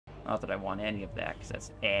Not that I want any of that, because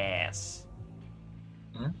that's ass.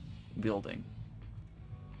 Hmm? Building.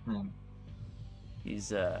 Hmm.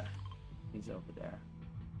 He's over there.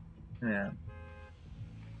 Yeah.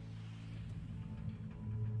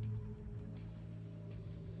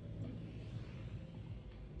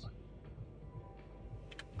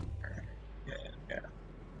 Yeah.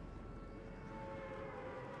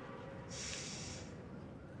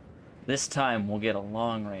 This time we'll get a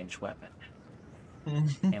long-range weapon.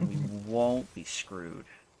 And we won't be screwed.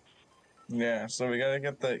 Yeah, so we gotta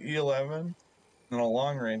get the E11 and a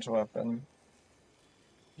long-range weapon.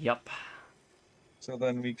 Yep. So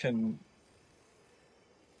then we can...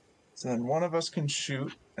 So then one of us can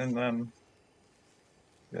shoot, and then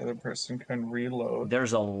the other person can reload.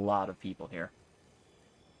 There's a lot of people here.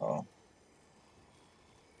 Oh.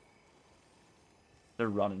 They're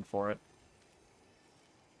running for it.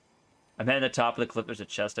 I'm at the top of the cliff. There's a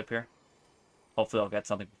chest up here. Hopefully I'll get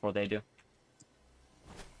something before they do.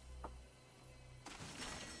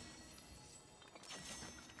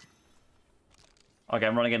 Okay,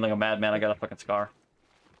 I'm running in like a madman. I got a fucking scar.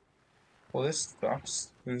 Well, this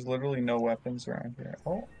sucks. There's literally no weapons around here.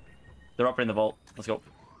 Oh. They're up in the vault. Let's go.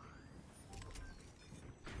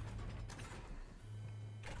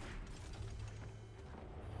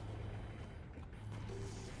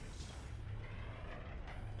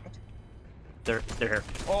 They're here.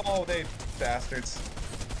 Oh, they bastards.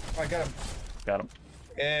 Oh, I got him. Got him.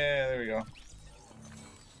 Yeah, there we go.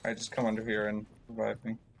 Alright, just come under here and revive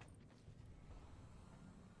me.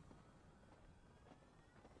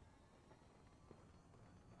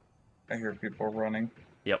 I hear people running.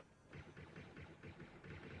 Yep.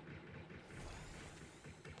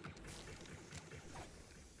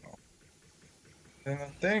 Oh. And the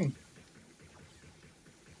thing.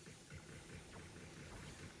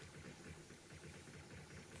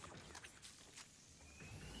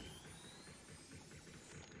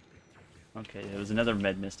 Okay, there was another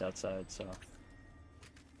med mist outside, so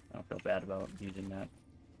I don't feel bad about using that.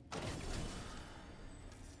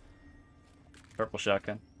 Purple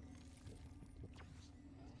shotgun.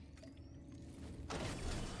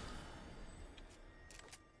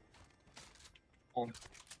 Oh.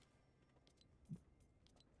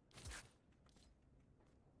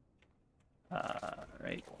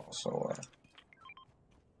 Right. So,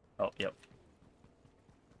 Oh, yep.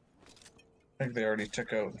 I think they already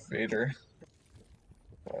took out Vader.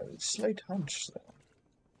 Slight hunch,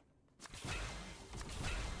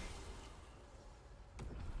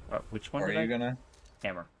 though. Which one Are did you I? gonna?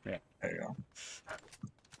 Hammer. Yeah. There you go.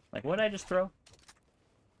 Like, what did I just throw?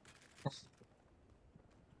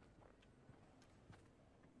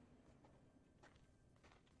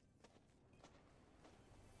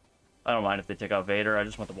 I don't mind if they take out Vader. I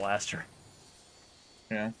just want the blaster.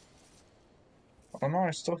 Yeah. Oh no,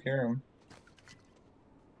 I still hear him.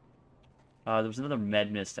 There was another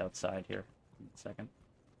med mist outside here. A second.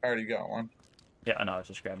 I already got one. Yeah, I know. I was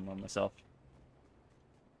just grabbing one myself.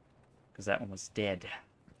 Because that one was dead.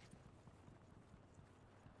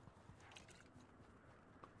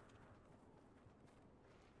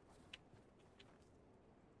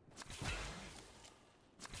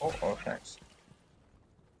 Oh, thanks.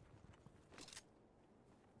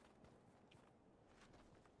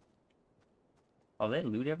 Oh, they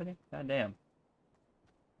loot everything? God damn.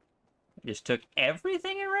 They just took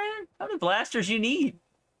everything and ran? How many blasters you need?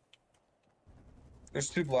 There's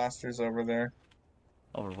two blasters over there.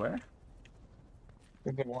 Over where?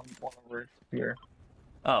 There's the one over here.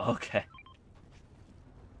 Oh, okay.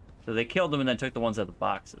 So they killed them and then took the ones out of the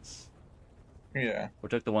boxes. Yeah. Or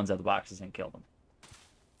took the ones out of the boxes and killed them.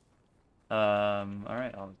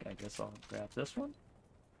 Alright, I guess I'll grab this one.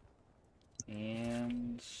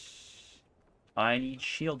 And I need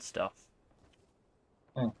shield stuff.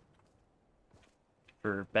 Oh.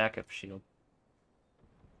 For backup shield.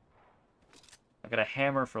 I got a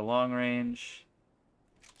hammer for long range.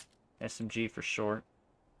 SMG for short.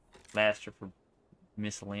 Blaster for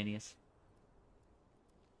miscellaneous.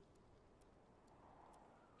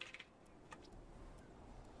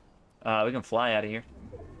 We can fly out of here.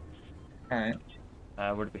 Alright.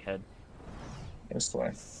 Where do we head? This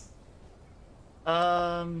way.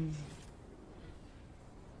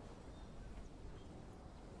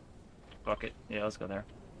 Fuck it. Yeah, let's go there.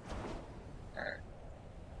 Alright.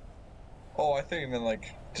 Oh, I think you meant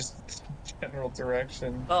like just general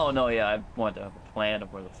direction. Oh, no, yeah, I want to have a plan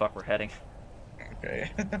of where the fuck we're heading. Okay.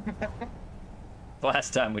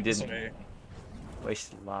 Last time we This didn't. way.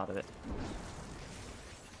 Wasted a lot of it.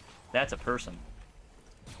 That's a person.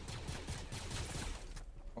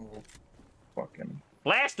 Oh, fucking.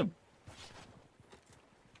 Blast him!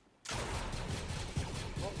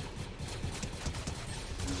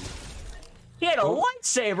 had a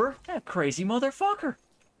lightsaber? That crazy motherfucker.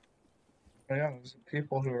 Yeah, those are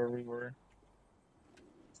people who we were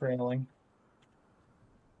trailing.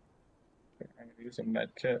 I'm gonna use a med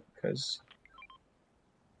kit because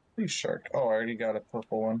please shark. Oh, I already got a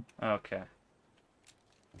purple one. Okay.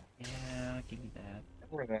 Yeah, give me that.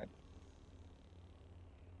 Where that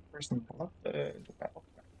person bought the battle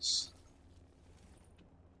pass.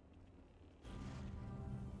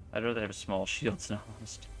 I'd rather have small shields than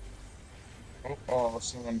honest. Oh,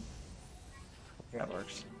 someone. That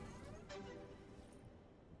works.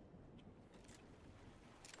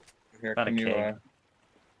 Here, Found a can you, keg.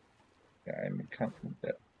 yeah, I'm counting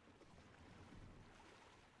that.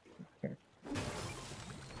 Okay.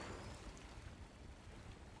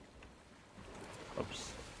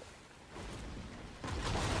 Oops.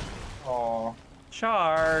 Oh,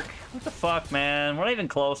 Shark! What the fuck, man? We're not even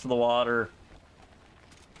close to the water.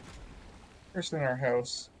 person in our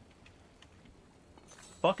house.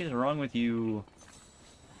 Fuck is wrong with you?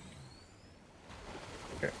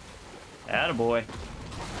 Okay. Attaboy.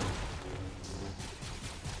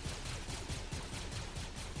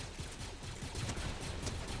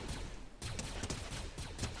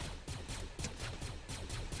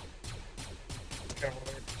 Yeah,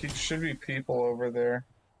 well, there should be people over there.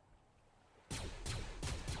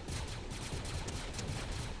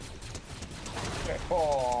 Okay.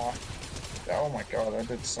 Oh my god, I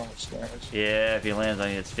did so much damage. Yeah, if he lands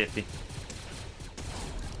on you, it's 50.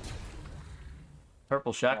 Purple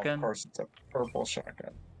Oh, shotgun? of course, it's a purple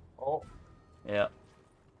shotgun. Oh, Yeah.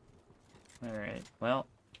 Alright, well,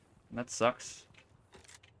 that sucks.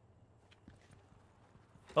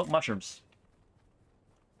 Oh, mushrooms.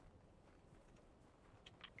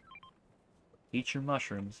 Eat your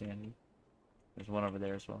mushrooms, Andy. There's one over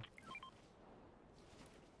there as well.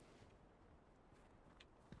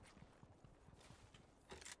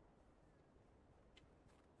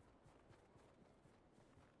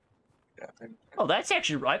 yeah. Oh, that's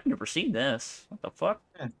actually... I've never seen this. What the fuck?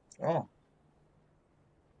 Oh,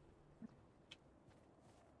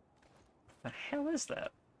 The hell is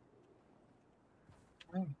that?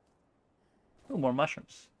 oh, Oh, more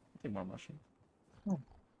mushrooms. I think more mushrooms. oh.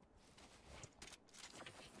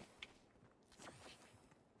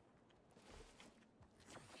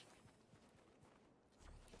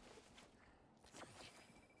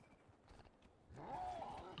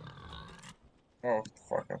 Oh,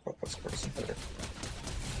 fuck, I put this person there.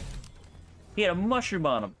 He had a mushroom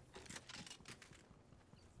on him.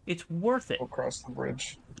 It's worth it. Go across the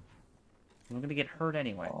bridge. I'm gonna get hurt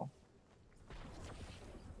anyway. Oh.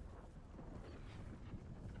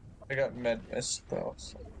 I got med mist though,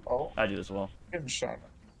 so. Oh, I do as well. getting shot.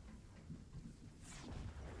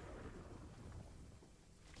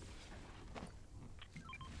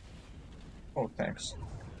 Oh, thanks.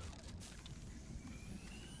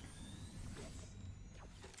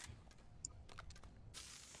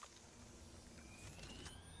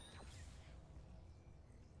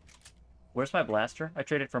 Where's my blaster? I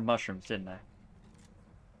traded for mushrooms, didn't I?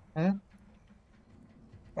 Hmm?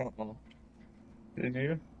 Uh-oh. Did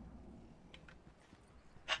you?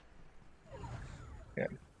 Yeah.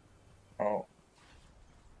 Oh.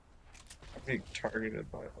 I'm being targeted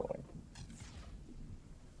by the way.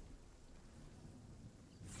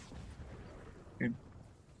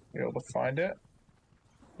 You able to find it?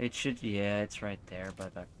 It should... Yeah, it's right there by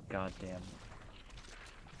the goddamn...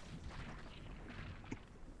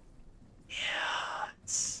 Yeah,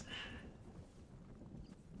 it's...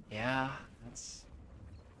 Yeah, that's...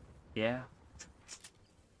 Yeah.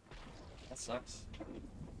 That sucks.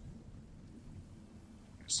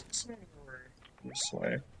 Somewhere this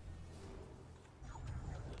way.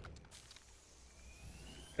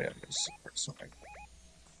 Yeah, this way.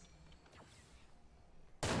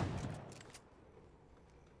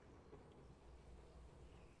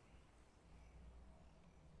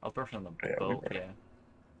 I'll person on the Yeah, we boat, better. yeah.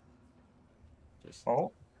 Just...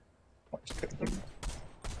 Oh. That's good.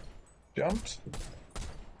 Jumped.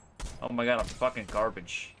 Oh my god, I'm fucking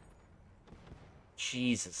garbage.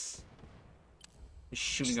 Jesus. He's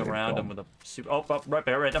shooting Just around him with a super... Oh, oh, right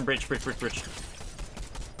there, right on bridge.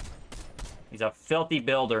 He's a filthy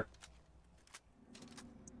builder.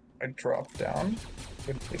 I dropped down.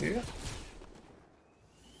 Good idiot.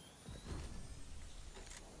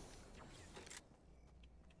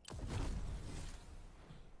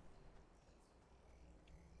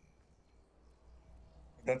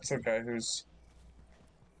 That's the guy who's...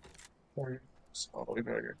 Oh, we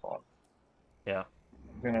better get caught. Yeah.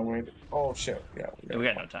 I'm gonna wait. Oh shit, yeah. Yeah, we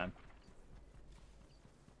got no time.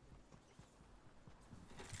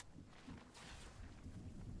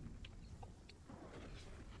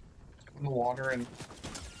 in the water and...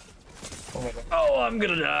 Oh, I'm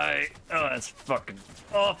gonna die. Oh, that's fucking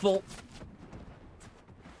awful.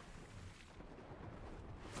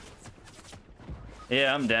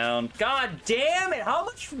 Yeah, I'm down. God damn it! How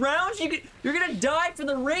much rounds you're gonna die from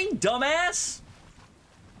the ring, dumbass?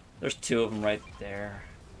 There's two of them right there.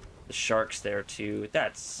 The shark's there too.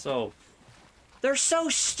 That's so... They're so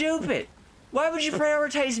stupid! Why would you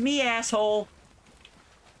prioritize me, asshole?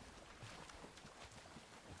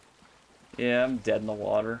 Yeah, I'm dead in the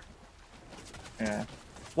water. Yeah.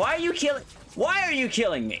 Why are you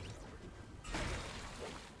killing me?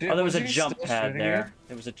 Dude, Oh, there was a he jump still pad shooting there. you?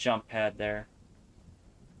 There was a jump pad there.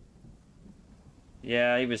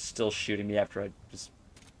 Yeah, he was still shooting me after I just...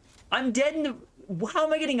 I'm dead in the... How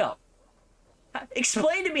am I getting up?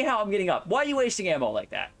 Explain to me how I'm getting up. Why are you wasting ammo like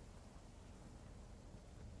that?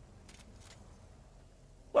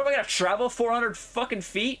 What, am I gonna travel 400 fucking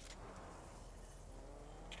feet?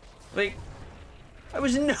 Like... I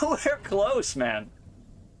was nowhere close, man.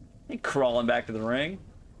 I ain't crawling back to the ring.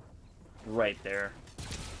 Right there.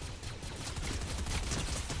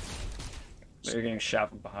 But you're getting shot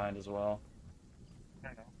from behind as well. I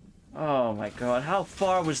don't know. Oh my god, how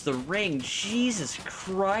far was the ring? Jesus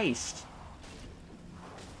Christ.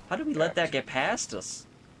 How did we let that get past us?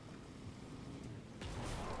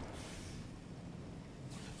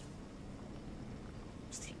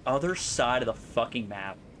 It's the other side of the fucking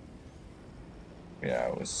map. Yeah,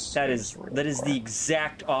 it was... That it is was really far. the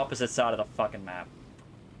exact opposite side of the fucking map.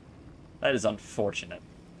 That is unfortunate.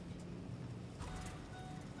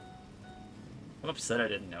 I'm upset I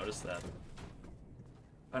didn't notice that.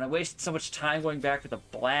 And I wasted so much time going back to the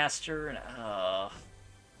blaster and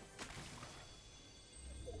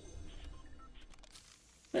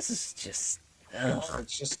this is just It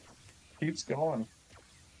just keeps going.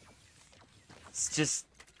 it's just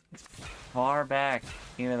far back,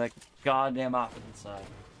 you know, like goddamn opposite side.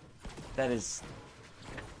 It's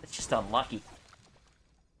just unlucky.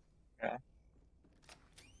 Yeah.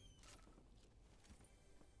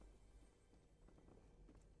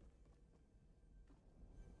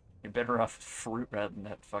 You're better off with fruit rather than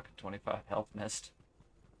that fucking 25 health mist.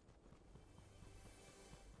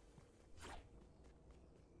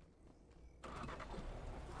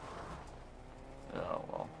 Oh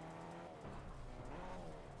well.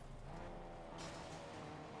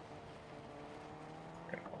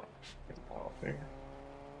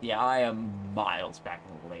 Yeah, I am miles back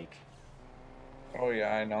in the lake. Oh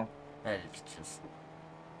yeah, I know. That is just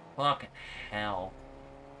fucking hell.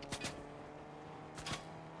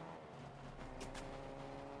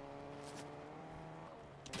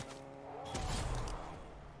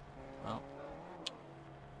 Well,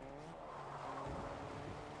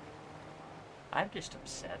 I'm just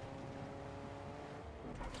upset.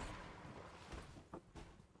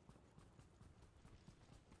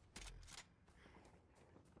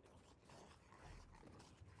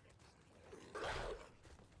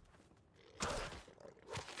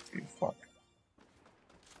 You fuck.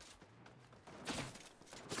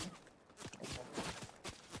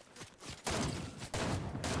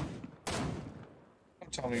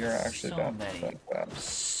 Don't tell me you're actually So that many. bad.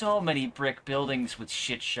 So many brick buildings with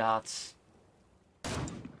shit shots.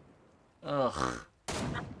 Ugh.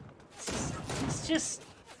 It's just...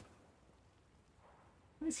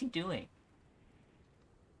 What is he doing?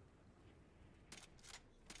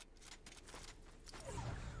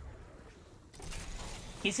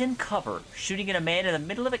 He's in cover, shooting at a man in the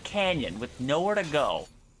middle of a canyon with nowhere to go.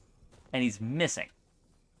 And he's missing.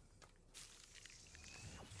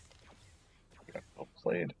 Well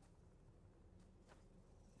played.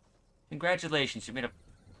 Congratulations, you made a...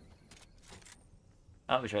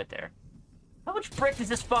 Oh, he's right there. How much brick does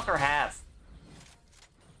this fucker have?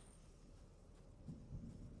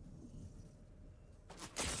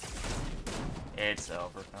 It's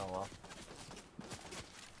over. Oh well.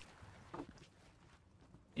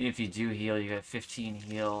 If you do heal, you get 15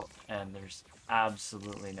 heal, and there's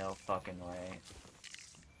absolutely no fucking way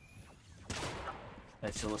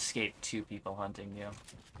that you'll escape 2 people hunting you.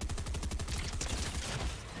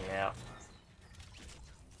 Yeah.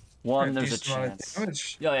 One, there's a chance. Oh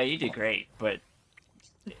yeah, you did great, but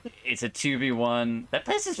it's a 2v1. That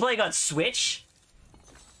place is playing on Switch?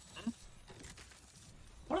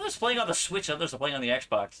 What are those playing on the Switch? Others are playing on the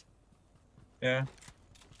Xbox. Yeah.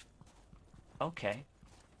 Okay.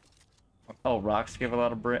 Oh, rocks give a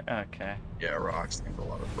lot of brick? Okay. Yeah, rocks give a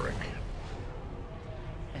lot of brick.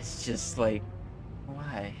 It's just like,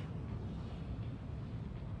 why?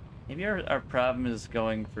 Maybe our problem is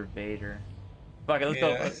going for Vader. Fuck it, let's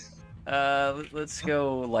go. Let's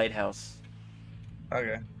go Lighthouse.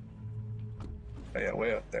 Okay. Oh yeah,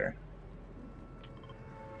 way up there.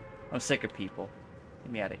 I'm sick of people.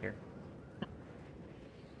 Get me out of here.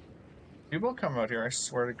 People come out here, I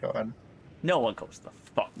swear to God. No one goes to the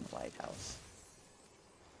fucking lighthouse.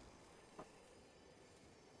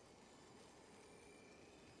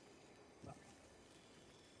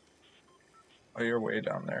 Oh, you're way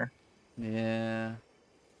down there. Yeah.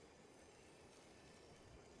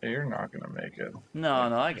 Yeah, you're not gonna make it. No,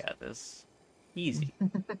 no, I got this. Easy.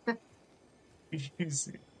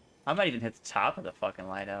 Easy. I might even hit the top of the fucking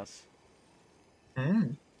lighthouse.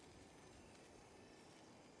 Hmm.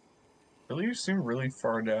 Really, you seem really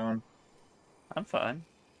far down. I'm fine.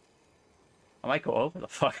 I might go over the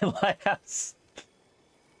fucking lighthouse.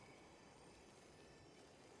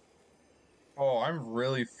 Oh, I'm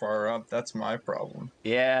really far up. That's my problem.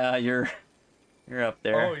 Yeah, you're up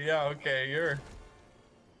there. Oh yeah, okay,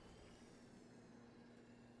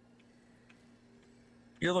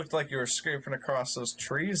 you looked like you were scraping across those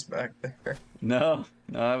trees back there. No,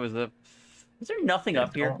 no, I was up. Is there nothing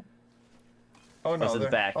up here? Don't. Oh Oh, no, it's in the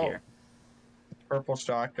back oh, here. purple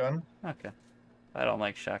shotgun. Okay. I don't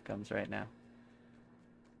like shotguns right now.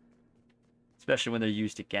 Especially when they're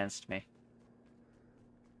used against me.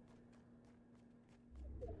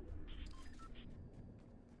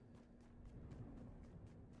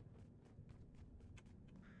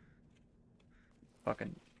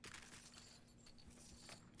 Fucking.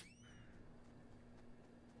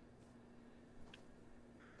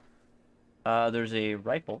 There's a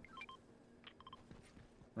rifle.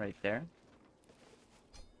 Right there.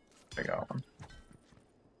 I got one.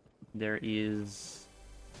 There is...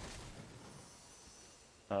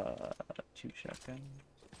 2 shotguns.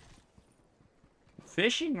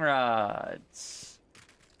 Fishing rods!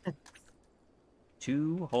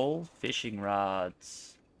 2 whole fishing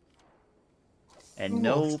rods. And Ooh,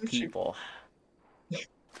 no fishing. people.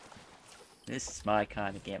 This is my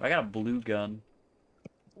kind of game. I got a blue gun.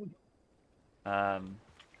 Yeah.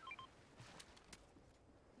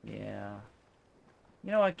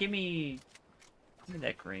 You know what? Give me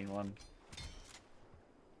that green one.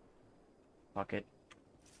 Fuck it.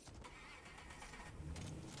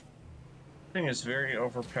 Thing is very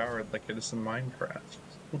overpowered, like it is in Minecraft.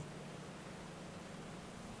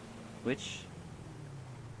 Which?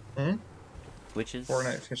 Hmm? Which is?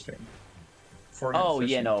 Fortnite fishing. Fortnite Oh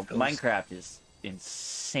fishing yeah, no. kills. Minecraft is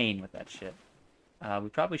insane with that shit. We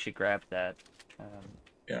probably should grab that.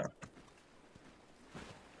 Yeah.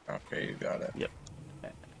 Okay, you got it. Yep.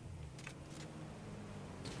 Okay.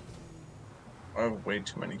 I have way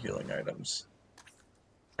too many healing items.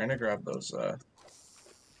 Trying to grab those,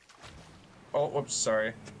 Oh, whoops,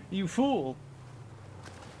 sorry. You fool!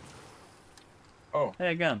 Oh,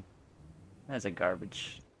 Hey, a gun. That's a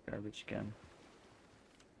garbage gun.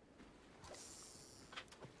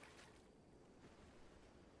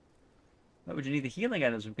 Why would you need the healing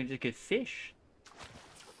items? We can just get fish.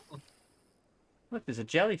 Look, there's a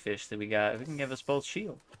jellyfish that we got. We can give us both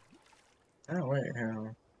shield. oh wait, hang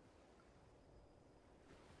on.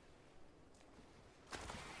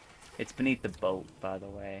 It's beneath the boat, by the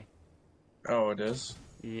way. Oh, it is?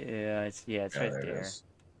 Yeah, it's Yeah, right there it there. is.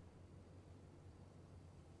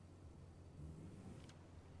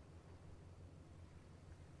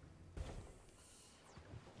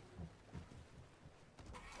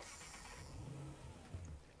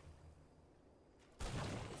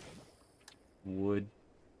 Wood.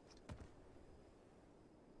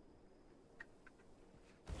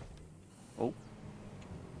 Oh.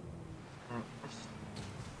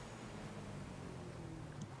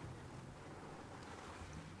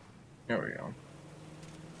 There we go.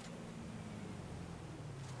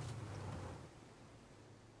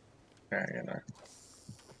 Yeah, I gotta...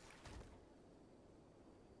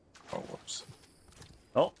 Oh, whoops.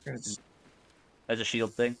 Oh, It's... that's a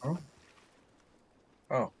shield thing. Oh.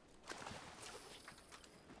 Oh.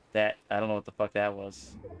 That, I don't know what the fuck that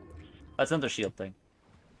was. That's another shield thing.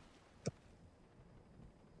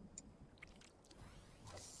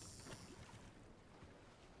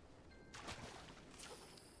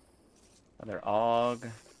 Another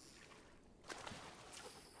AUG.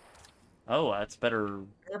 Oh, that's better.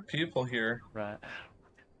 There are people here. Right.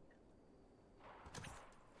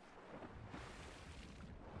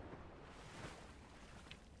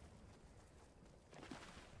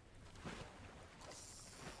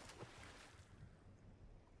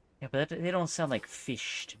 Yeah, but they don't sound like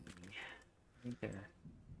fish to me. I think they're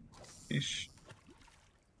Eesh.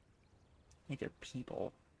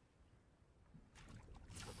 people.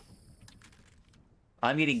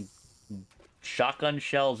 I'm eating shotgun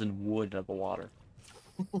shells and wood out of the water.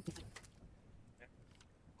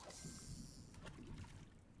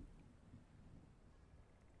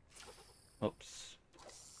 Oops.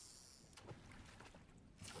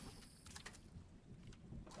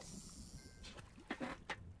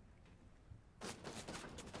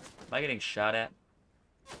 Am I getting shot at?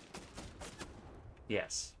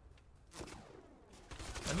 Yes.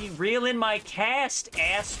 Let me reel in my cast,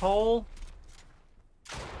 asshole!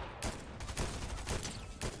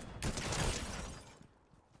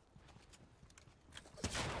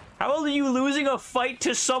 How are you losing a fight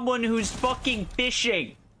to someone who's fucking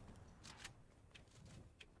fishing?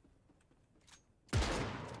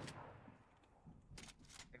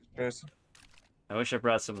 There's I wish I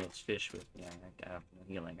brought some of those fish with me. I got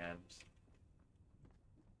healing items.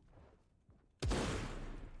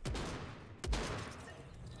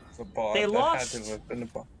 a bot. They That lost had to have been a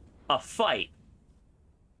bot. a fight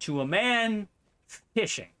to a man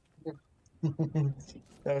fishing.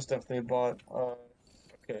 That was definitely a bot.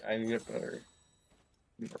 Okay, I need to get better.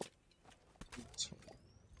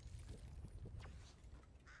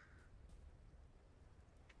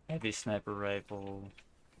 Heavy sniper rifle.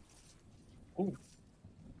 Ooh.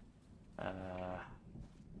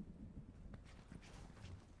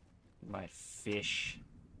 My fish.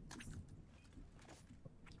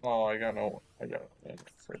 Oh, I got no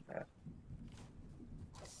for that.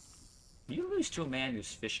 You lose to a man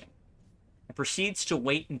who's fishing and proceeds to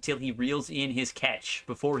wait until he reels in his catch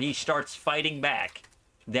before he starts fighting back.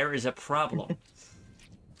 There is a problem.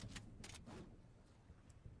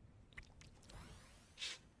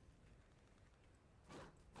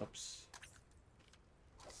 Oops.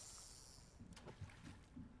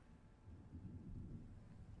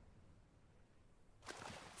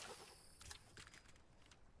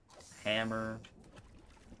 Hammer.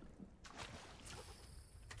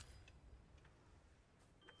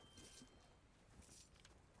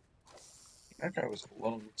 That guy was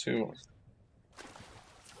alone too.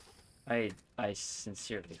 I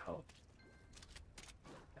sincerely hope.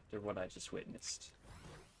 After what I just witnessed.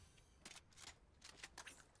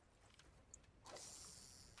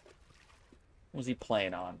 What was he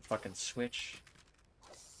playing on? Fucking Switch?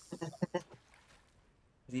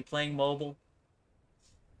 Is he playing mobile?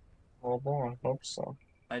 Oh boy, I hope so.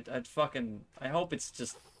 I'd fucking... I hope it's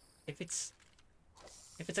just... If it's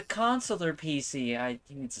a console or PC,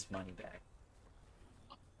 he needs his money back.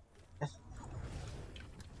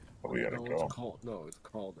 But we gotta No, go. it's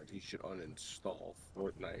called that he should uninstall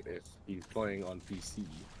Fortnite if he's playing on PC.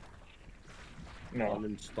 No.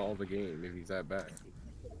 Uninstall the game if he's that bad.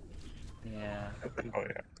 Yeah. Oh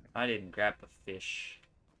yeah. I didn't grab the fish.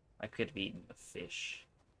 I could have eaten the fish.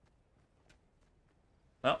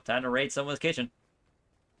 Well, time to raid someone's kitchen.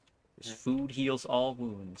 This food heals all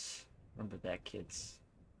wounds. Remember that, kids.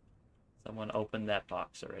 Someone opened that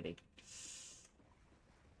box already.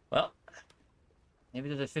 Well, maybe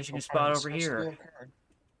there's a fishing spot over here.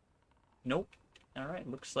 Nope. Alright,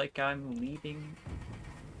 looks like I'm leaving.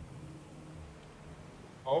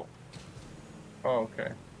 Oh. Oh,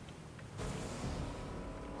 okay.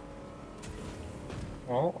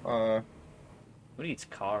 Well, Who needs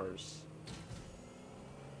cars?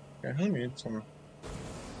 yeah, who needs some?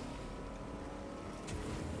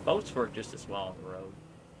 Boats work just as well on the road.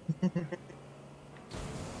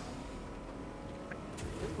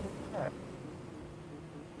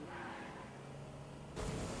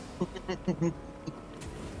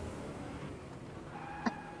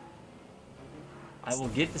 I will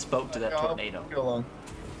get this boat to that tornado.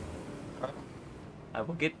 I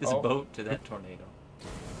will get this boat to that tornado.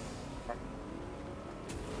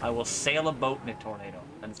 I will sail a boat in a tornado.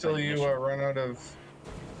 Until you run out of.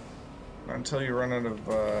 Until you run out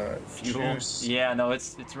of fuel. Juice. Yeah, no,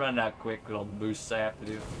 it's running out quick with all the boosts I have to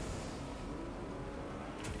do.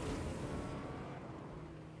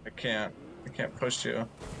 I can't push you.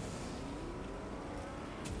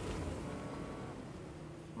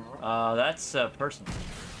 That's a person.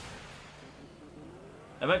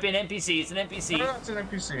 That might be an NPC. It's an NPC. No, it's an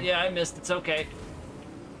NPC. Yeah, I missed. It's okay.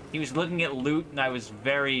 He was looking at loot, and I was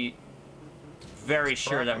very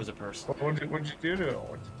sure that was a person. What'd you do to him?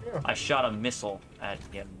 What'd you do? I shot a missile at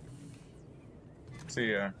him.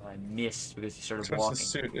 See ya. I missed because he started Switch walking. the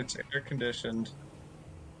suit. It's air conditioned.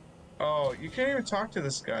 Oh, you can't even talk to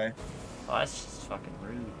this guy. Oh, that's just fucking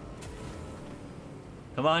rude.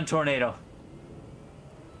 Come on, tornado.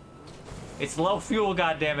 It's low fuel,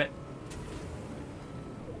 goddammit.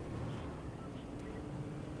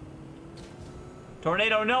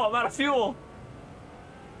 Tornado, no, I'm out of fuel.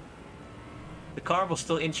 The car will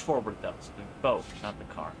still inch forward though, so the boat, not the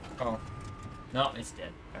car. Oh. No, it's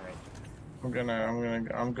dead. Alright.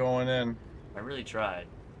 I'm going in. I really tried.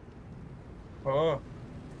 Oh.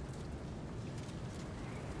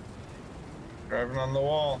 Driving on the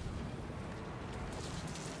wall.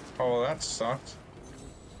 Oh, that sucked.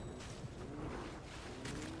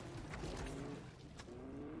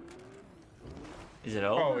 Is it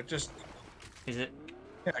Oh, over? it just... Is it?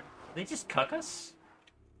 Yeah. They just cuck us?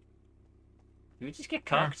 Did we just get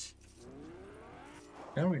Yeah. cucked?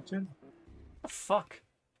 Yeah, we did. What the fuck?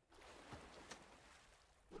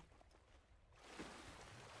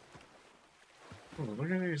 Ooh,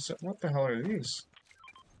 look at these. What the hell are these?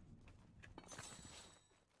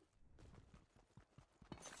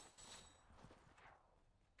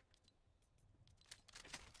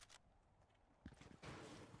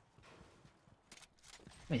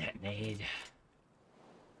 Look at that nade.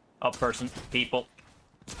 Up person, people.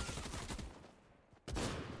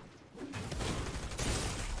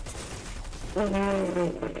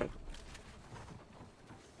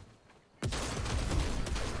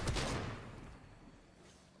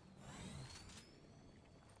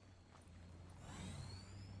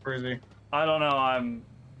 Where is he? I don't know, I'm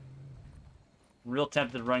real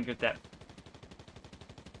tempted to run get that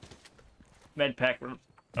med pack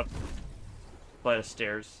up flight of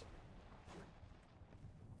stairs.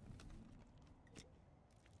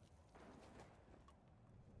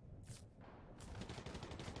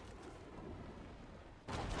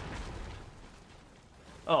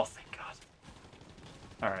 Oh, thank God.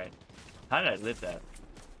 Alright. How did I live that?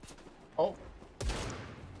 Oh,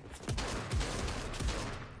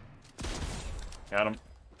 Got him.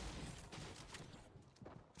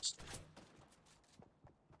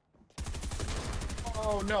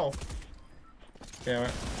 oh no! Damn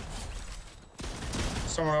it!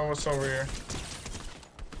 Someone else over here.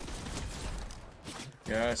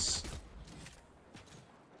 Yes.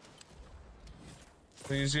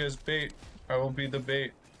 Please use bait. I will be the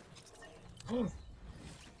bait.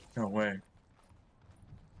 No way.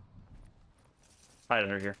 Hide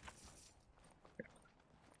under here.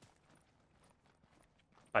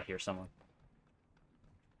 I hear someone.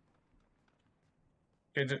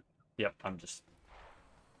 Okay, Yep,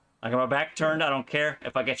 I got my back turned, I don't care.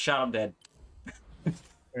 If I get shot, I'm dead.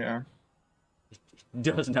 yeah.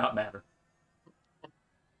 Does not matter.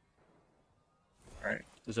 Alright.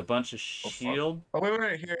 There's a bunch of Oh, fuck. shield. Oh,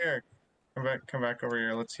 wait, here. Come back over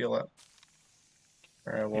here. Let's heal up.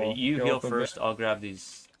 Alright, Here, well, you heal up a first, bit. I'll grab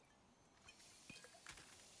these.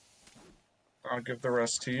 I'll give the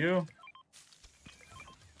rest to you.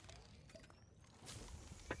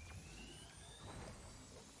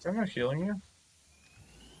 Is that not healing you?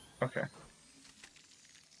 Okay.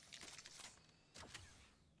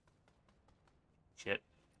 Shit.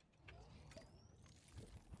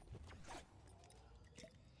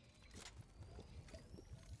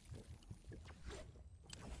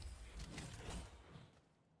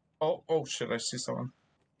 Oh shit, I see someone.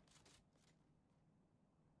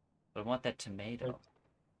 But I want that tomato.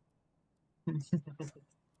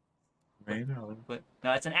 Tomato. But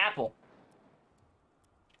no, it's an apple.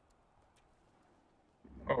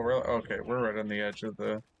 Oh, really? Okay, we're right on the edge of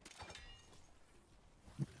the...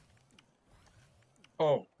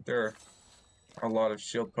 Oh, there are a lot of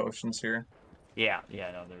shield potions here. Yeah,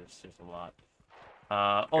 no, there's a lot.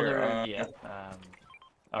 Here, yeah.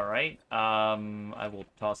 All right. I will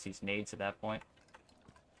toss these nades at that point.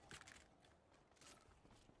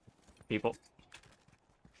 People,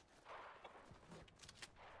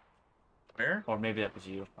 Where? or maybe that was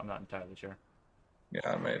you. I'm not entirely sure. Yeah,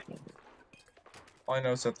 I might. All I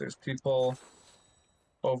know is that there's people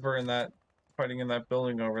over in that, fighting in that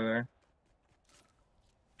building over there.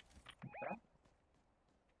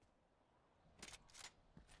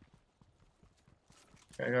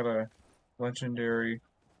 I got a legendary.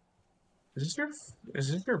 Is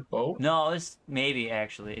this your boat? No, it's maybe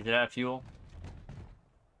actually. Is it out of fuel?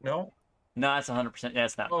 No. No, it's 100%.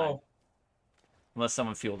 That's not mine. Oh, Unless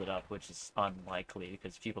someone fueled it up, which is unlikely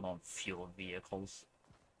because people don't fuel vehicles.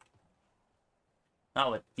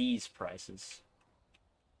 Not with these prices.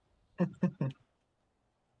 with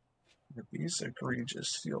these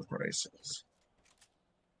egregious fuel prices.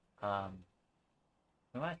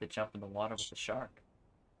 We might have to jump in the water with the shark.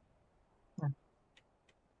 Hmm.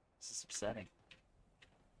 This is upsetting.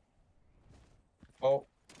 Oh.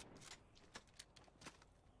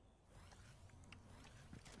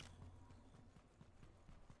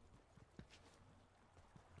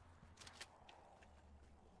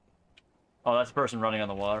 Oh, that's a person running on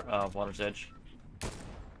the water's edge.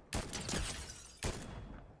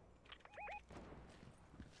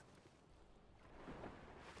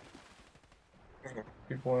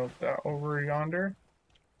 People over yonder.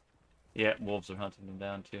 Yeah, wolves are hunting them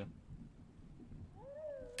down too.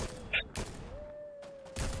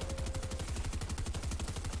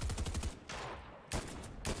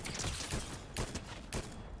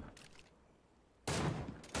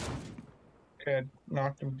 Okay,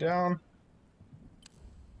 knocked him down.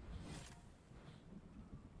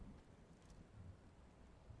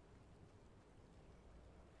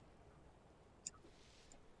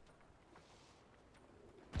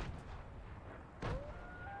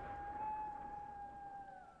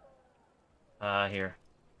 Here.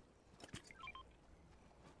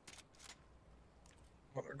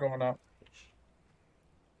 Oh, they're going up.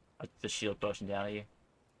 The shield potion down at you.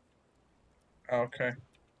 Okay.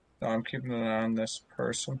 No, I'm keeping an eye on this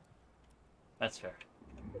person. That's fair.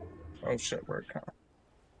 Oh shit, where'd it come?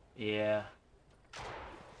 Yeah.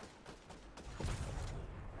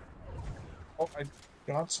 Oh, I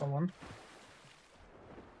got someone.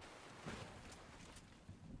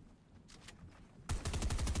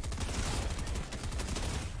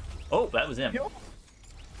 Oh, that was him. Yo.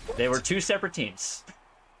 They were two separate teams.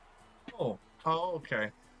 Oh. Oh,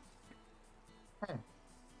 okay. Huh.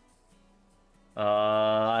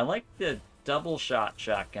 I like the double shot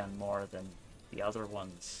shotgun more than the other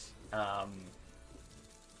ones.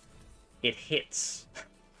 It hits.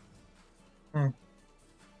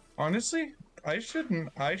 Honestly, I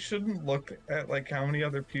shouldn't look at like how many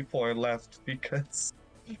other people are left because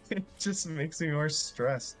it just makes me more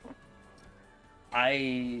stressed.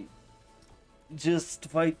 I just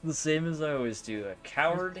fight the same as I always do. A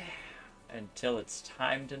coward until it's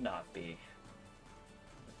time to not be.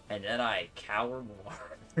 And then I cower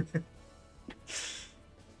more.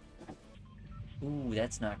 Ooh,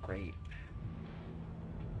 that's not great.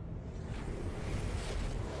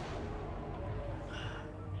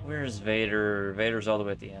 Where's Vader? Vader's all the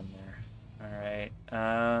way at the end there. Alright.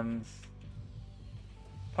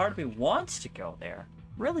 Part of me wants to go there.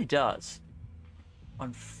 Really does.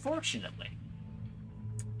 Unfortunately.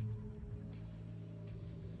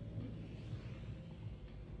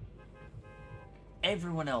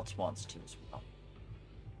 Everyone else wants to as well.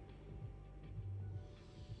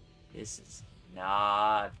 This is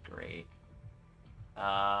not great.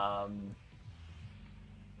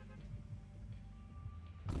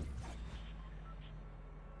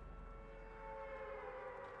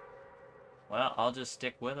 Well, I'll just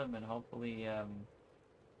stick with him and hopefully,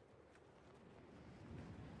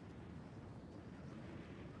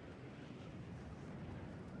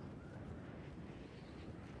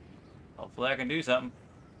 hopefully I can do something.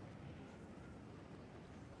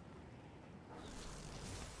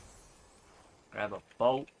 Grab a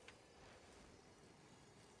boat.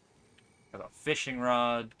 Grab a fishing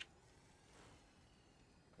rod.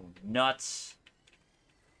 Go nuts.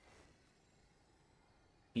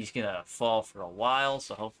 He's gonna fall for a while,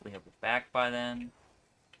 so hopefully he'll be back by then.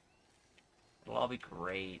 It'll all be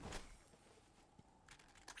great.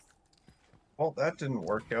 Well, that didn't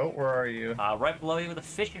work out. Where are you? Right below you with a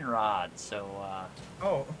fishing rod, so,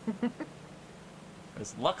 Oh.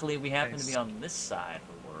 because luckily we happen to Nice. be on this side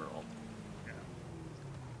of the world.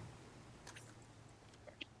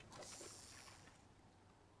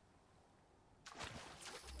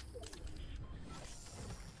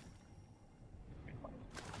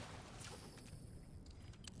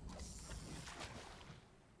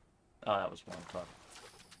 Oh, that was one fuck.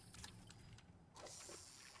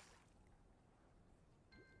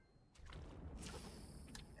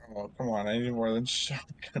 Oh, come on. I need more than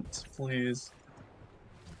shotguns, please.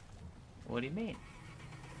 What do you mean?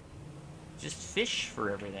 Just fish for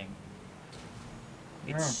everything.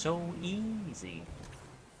 It's Yeah. so easy.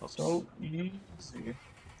 Oops. So easy.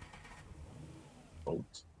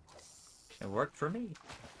 Boat. It worked for me.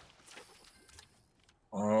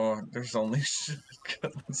 Oh, there's only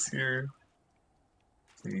shotguns here.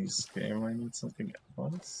 Please, game, I need something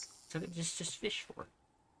else. So just fish for it.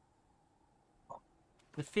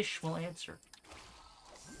 The fish will answer.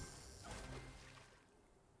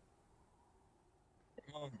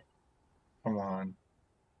 Come on.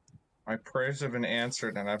 My prayers have been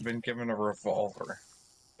answered and I've been given a revolver.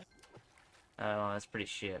 Oh, that's pretty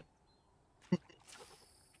shit.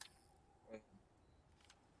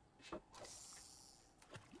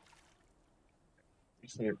 You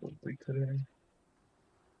say it quickly today?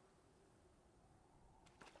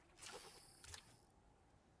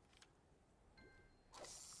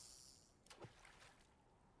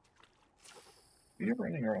 You're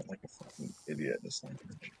running around like a fucking idiot this time.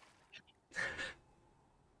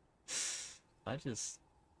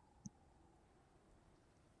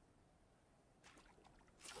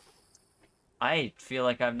 I feel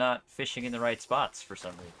like I'm not fishing in the right spots for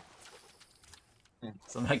some reason.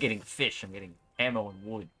 So I'm not getting fish, I'm getting ammo and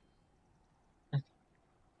wood.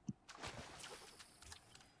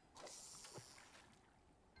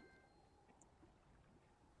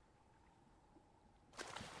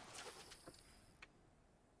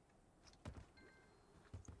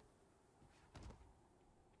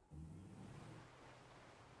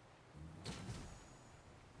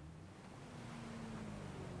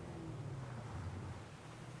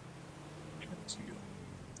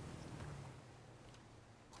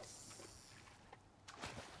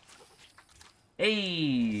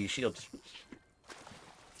 Hey, shield.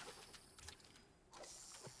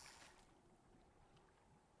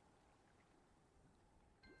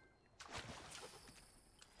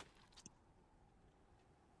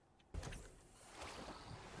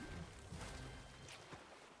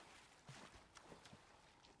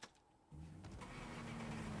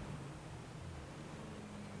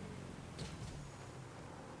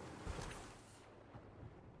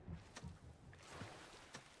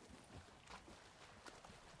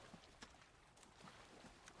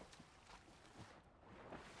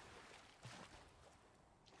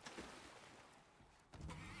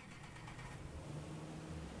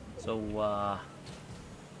 So,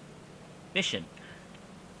 mission.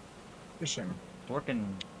 Fishing. Working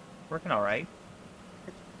all right.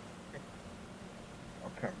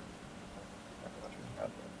 Okay.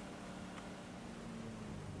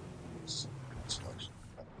 Selection.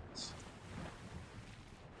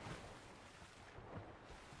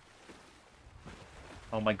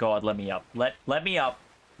 Oh my god, let me up. Let me up.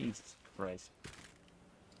 Jesus Christ.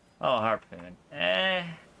 Oh, harpoon.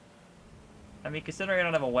 I mean, considering I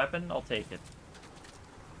don't have a weapon, I'll take it.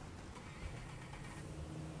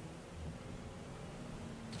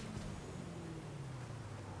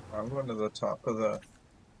 I'm going to the top of the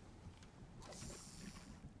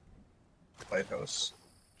lighthouse.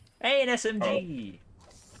 Hey, an SMG!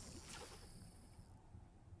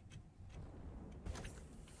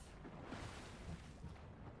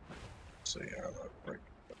 So yeah, that right.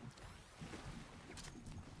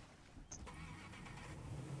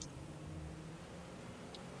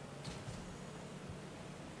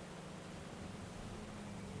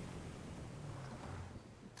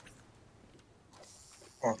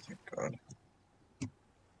 Oh, thank God.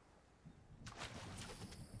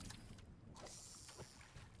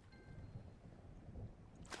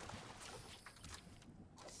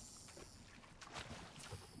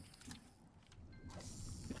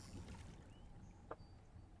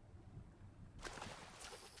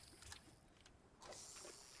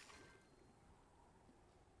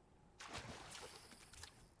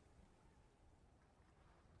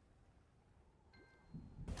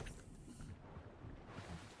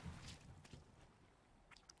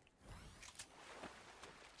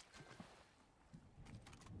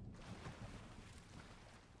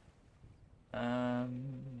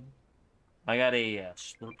 I got a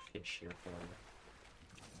slurp fish here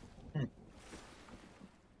for you.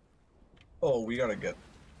 Oh, we gotta get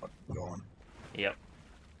going. Yep.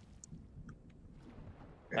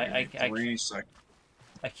 Okay, give me 3 seconds.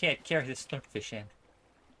 I can't carry this slurp fish in.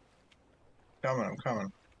 I'm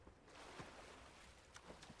coming.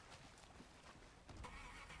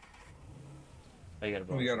 Oh, you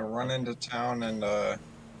gotta We gotta run into town and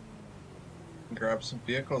grab some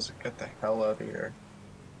vehicles and get the hell out of here.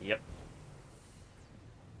 Yep.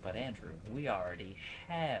 But Andrew, we already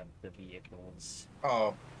have the vehicles.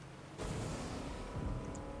 Oh.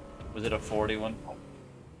 Was it a 40 one?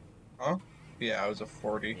 Huh? Yeah, it was a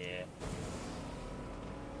 40. Yeah.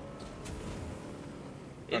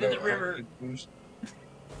 Into the river.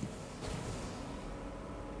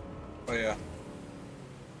 Oh yeah.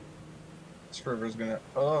 This river's gonna.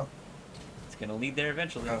 Oh. It's gonna lead there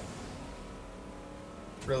eventually.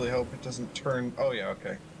 Really hope it doesn't turn. Oh yeah.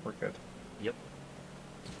 Okay, we're good. Yep.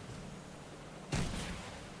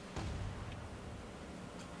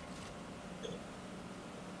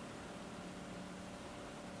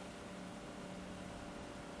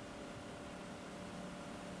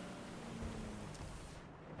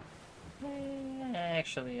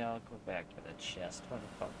 Actually, I'll go back to the chest. What the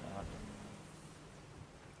fuck not?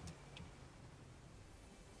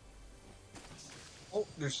 Oh,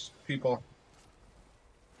 there's people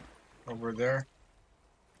over there.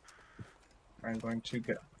 I'm going to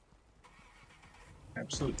get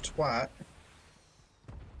absolute twat.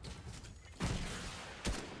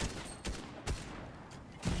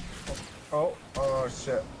 Oh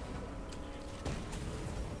shit.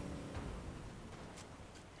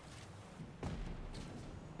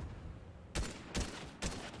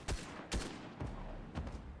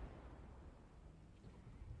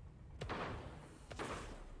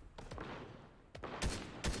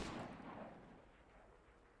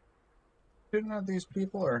 Shooting at these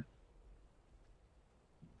people, or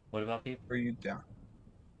What about people? are you down?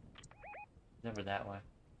 Never that way.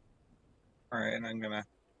 Alright, and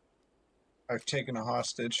I've taken a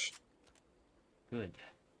hostage. Good.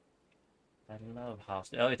 I love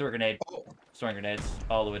hostage. Oh, threw a grenade. Oh. Throwing grenades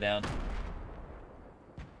all the way down.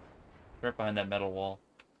 Right behind that metal wall.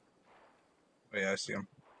 Oh yeah, I see him.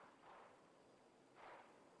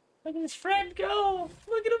 Look at his friend go!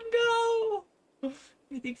 Look at him go!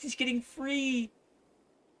 He thinks he's getting free.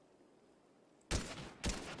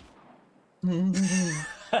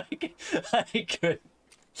 I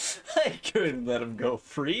couldn't let him go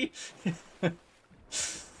free.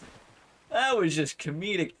 That was just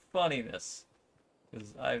comedic funniness.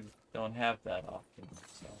 Because I don't have that often,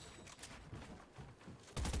 so.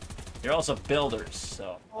 You're also builders,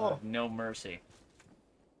 so no mercy.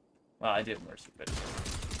 Well, I do have mercy, but...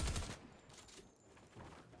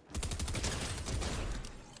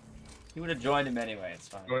 You would have joined him anyway, it's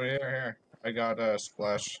fine. Oh, here. I got a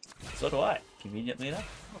splash. So do I, conveniently enough.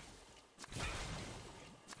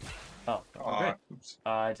 Oh, great. Oops.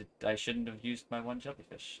 I shouldn't have used my one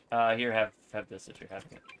jellyfish. Here, have this if you're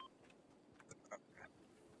having it.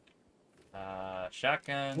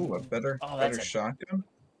 Shotgun. Ooh, a better shotgun?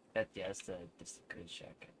 Yeah, that's a good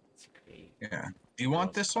shotgun. It's great. Yeah. Do you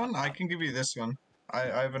want this one? I can give you this one. I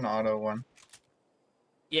have an auto one.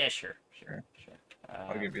 Yeah, sure.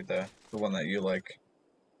 I'll give you the one that you like.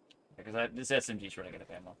 Because this SMG's running out of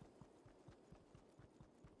ammo.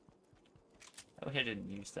 I wish I didn't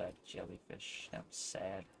use that jellyfish. That was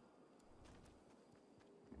sad.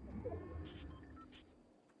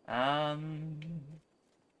 Yeah,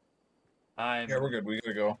 we're good. We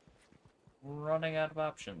gotta go. Running out of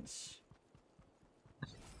options.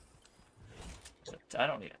 I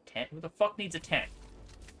don't need a tent. Who the fuck needs a tent?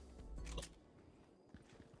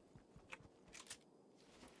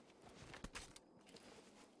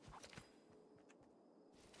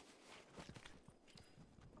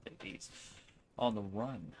 Take these. On the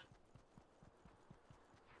run.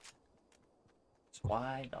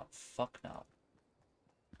 Why the fuck not?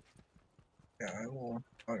 Yeah, I will.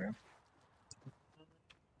 Okay.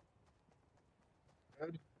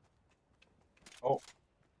 Good. Oh.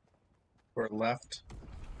 We're left.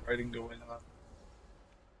 Fighting going on.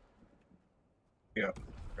 Yeah.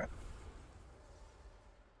 Okay.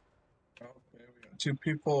 Okay, we got 2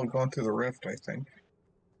 people going through the rift, I think.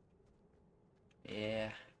 Yeah.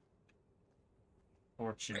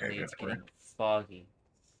 Fortunately, Okay, it's good. getting foggy.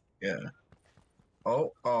 Yeah.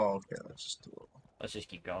 Oh, okay. Let's just do a little. Let's just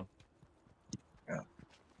keep going. Yeah.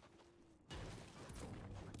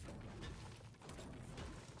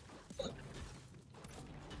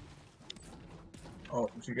 Oh,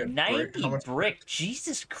 did you get 90 brick?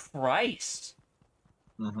 Jesus Christ!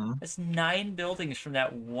 Mm-hmm. That's 9 buildings from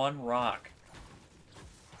that one rock.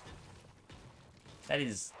 That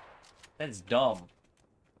is dumb.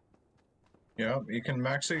 Yeah, you can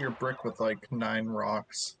max out your brick with like 9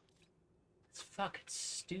 rocks. It's fucking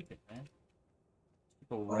stupid, man.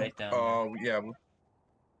 People right down there. Oh, yeah.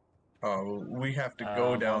 Oh, we have to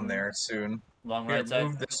go down there soon. Long Here, right side?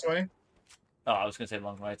 move this way. Oh, I was gonna say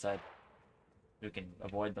long right side. We can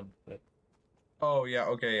avoid them, but... Oh, yeah,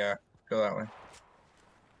 okay, yeah. Go that way.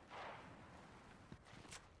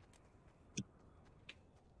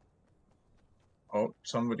 Oh,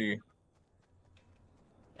 somebody...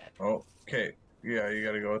 Oh, okay. Yeah, you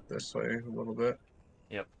gotta go this way a little bit.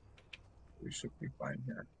 Yep. We should be fine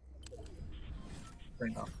here.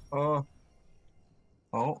 Right now.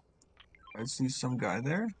 Oh, I see some guy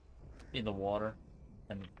there. In the water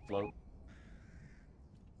and float.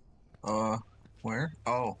 Where?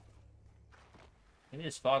 Oh. Maybe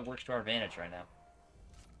this fog works to our advantage right now.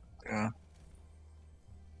 Yeah.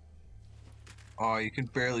 Oh, you can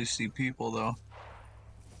barely see people though.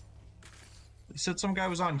 You said some guy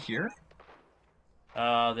was on here?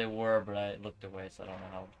 They were, but I looked away, so I don't know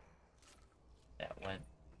how that went.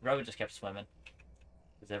 Probably just kept swimming.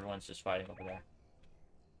 Because everyone's just fighting over there.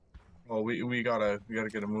 Well, we gotta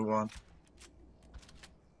get a move on.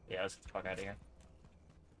 Yeah, let's get the fuck out of here.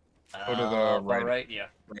 Go to the right. Right, yeah.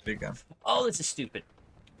 Right again. Oh, this is stupid.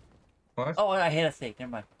 What? Oh, I hit a thing.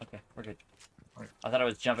 Never mind. Okay, we're good. Okay. I thought I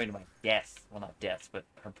was jumping to my death. Well, not death, but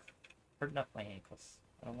hurting up my ankles.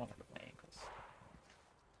 I don't want to hurt my ankles.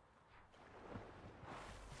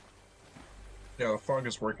 Yeah, the fog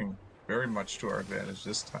is working very much to our advantage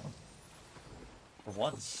this time. For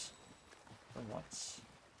once. For once.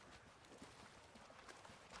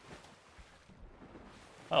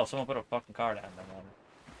 Oh, someone put a fucking car down there.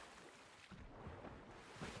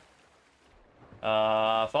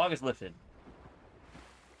 Fog is lifted.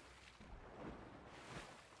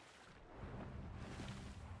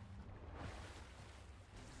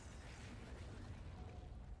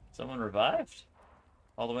 Someone revived?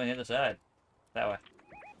 All the way on the other side. That way.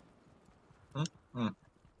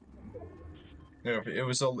 Yeah, if it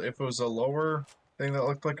was a lower thing that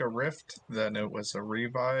looked like a rift, then it was a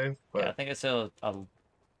revive. But Yeah, I think I saw a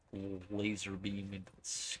laser beam into the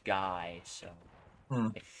sky, so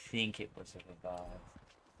I think it was a revive.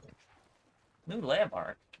 New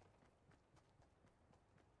landmark.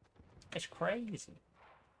 It's crazy.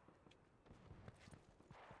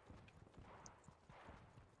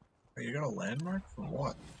 Oh, you got a landmark for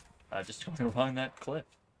what? Just going along that cliff.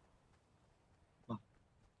 Huh.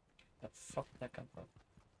 The fuck did that come from?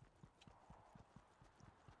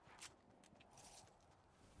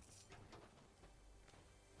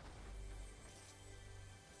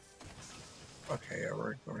 Okay, yeah,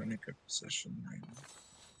 we're in a good position right now.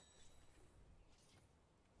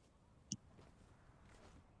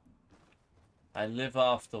 I live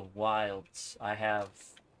off the wilds. I have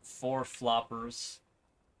 4 floppers,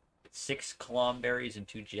 6 clomberries, and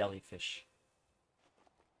 2 jellyfish.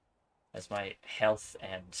 That's my health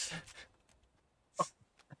and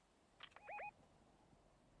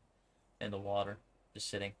in the water. Just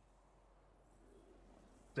sitting.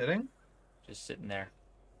 Sitting? Just sitting there.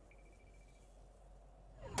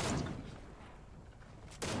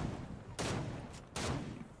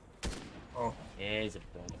 Oh. Yeah, he's a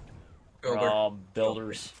builder. Builder. We're all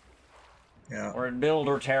builders. Yeah. We're in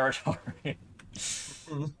builder territory.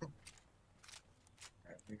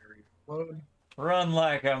 Run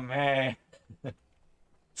like a man.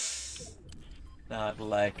 Not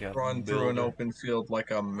like a Run builder. through an open field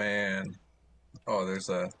like a man. Oh, there's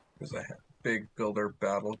a big builder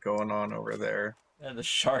battle going on over there. And the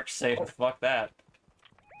sharks say, fuck that.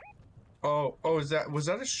 Oh, was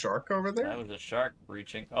that a shark over there? That was a shark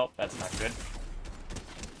breaching. Oh, that's not good.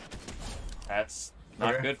 That's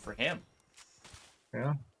not Okay. good for him.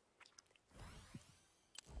 Yeah.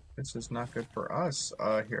 This is not good for us.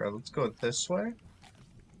 Here, let's go this way.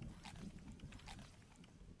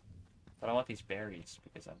 But I want these berries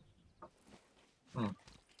because I'm...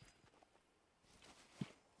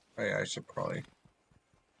 Oh yeah, I should probably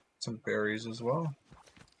some berries as well.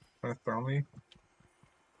 Wanna throw me?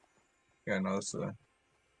 Yeah, no, this is a...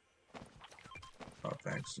 Oh,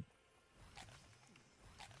 thanks.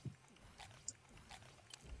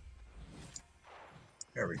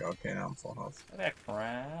 There we go. Okay, now I'm full health. Look at that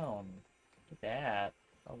crown. Look at that.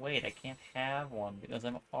 Oh, wait, I can't have one because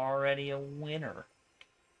I'm already a winner.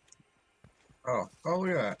 Oh, look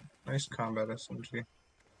at that. Nice combat SMG.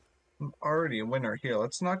 I'm already a winner here.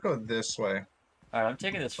 Let's not go this way. Alright, I'm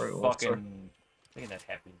taking this Right, fucking... Taking that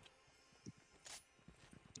happy.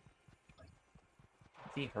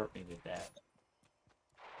 He hurt me with that.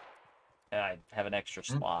 And I have an extra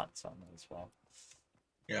slot, so I'm as well.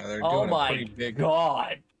 Yeah, they're Oh doing a my pretty big...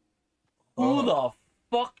 god! Who the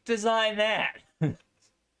fuck designed that? Who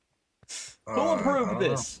approved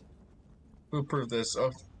this? Who approved this?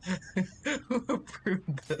 Oh, who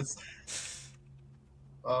approved this?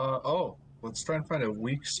 Oh, let's try and find a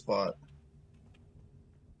weak spot.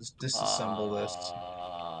 Just disassemble this.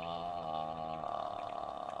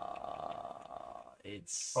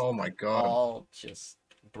 It's Oh my god. all just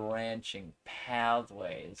branching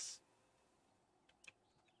pathways.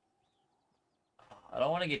 I don't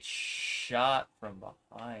want to get shot from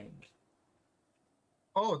behind.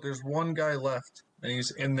 Oh, there's one guy left, and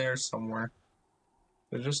he's in there somewhere.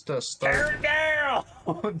 They're just Tear start. it down!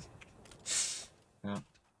 Yeah.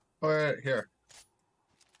 Oh, right, here.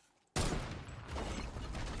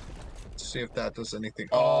 Let's see if that does anything.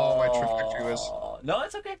 Oh, my trajectory was. No,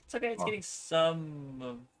 it's okay. It's okay. It's Oh. getting some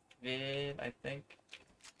of it, I think.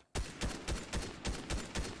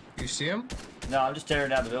 You see him? No, I'm just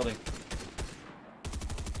tearing down the building.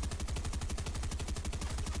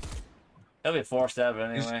 He'll be forced out of it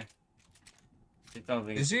anyway.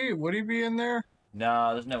 Is he? Would he be in there?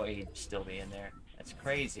 No, there's no way he'd still be in there. That's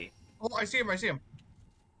crazy. Oh, I see him. I see him.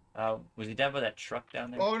 Was he down by that truck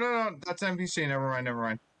down there? Oh no, that's NPC. Never mind. Never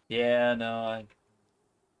mind. Yeah, no,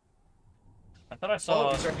 I thought I saw...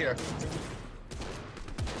 Oh, he's right here.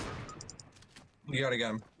 You gotta get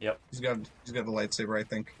him. Yep. He's got the lightsaber, I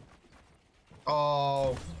think.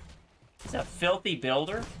 Oh. He's a filthy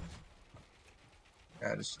builder?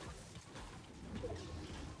 Yeah, just.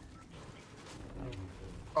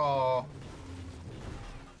 Oh.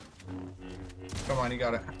 Come on, you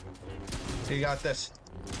got it. You got this.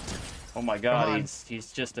 Oh my god,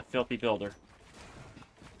 he's just a filthy builder.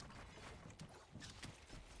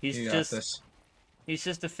 He's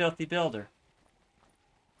just a filthy builder.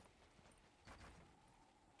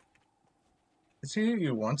 Has he hit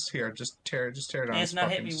you once? Here, just tear it down. He has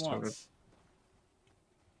not hit me once.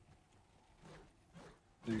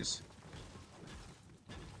 Please.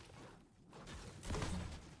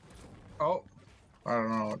 Oh, I don't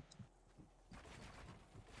know.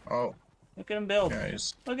 Oh. Look at him build. Yeah,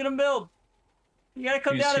 Look at him build. You gotta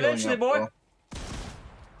come he's down healing eventually, up, boy. though.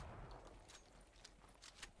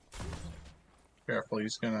 Careful,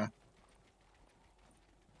 he's gonna.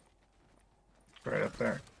 Right up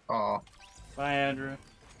there. Oh. Bye, Andrew.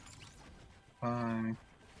 fine.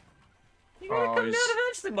 You gotta Oh, come he's... down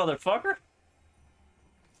eventually, motherfucker.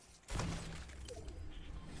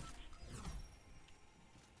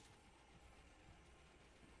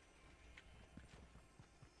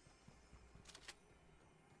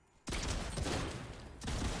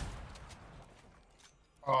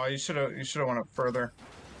 Oh, you should have went up further.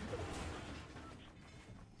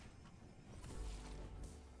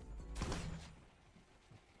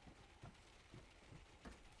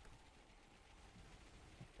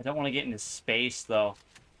 I don't want to get into space, though.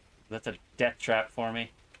 That's a death trap for me.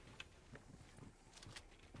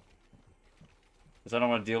 Because I don't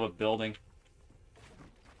want to deal with building.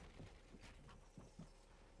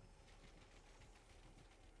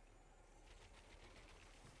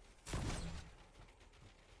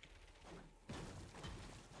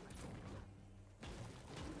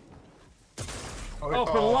 Oh,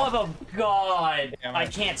 for the love of God! I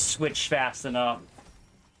can't switch fast enough.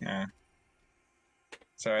 Yeah.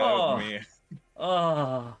 Sorry, that was me.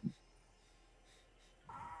 Oh.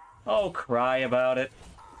 Oh, cry about it.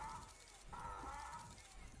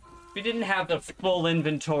 If you didn't have the full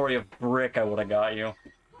inventory of brick, I would have got you.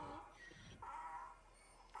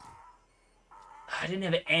 I didn't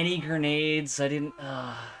have any grenades. I didn't...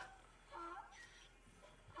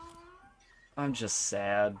 I'm just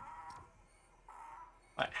sad.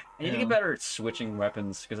 I need to get better at switching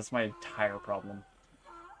weapons, because that's my entire problem.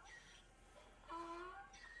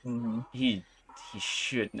 Mm-hmm. He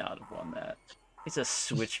should not have won that. He's a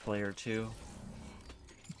Switch player, too.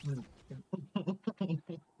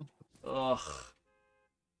 Ugh.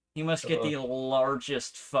 He must get the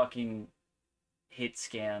largest fucking hit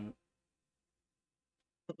scan.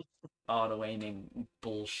 Auto-aiming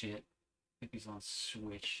bullshit. If he's on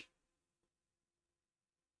Switch.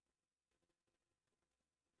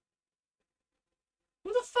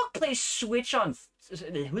 Who the fuck plays Switch on... Who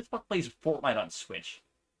the fuck plays Fortnite on Switch?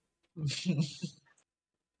 Who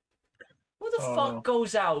the fuck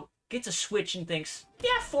goes out, gets a Switch, and thinks,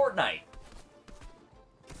 yeah, Fortnite?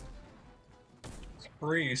 It's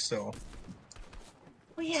free, so...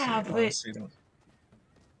 Well, yeah, but...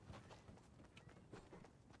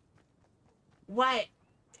 What?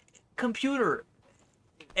 Computer,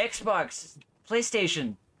 Xbox,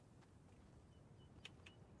 PlayStation.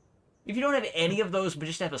 If you don't have any of those but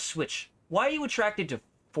just have a Switch, why are you attracted to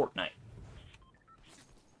Fortnite?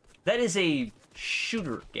 That is a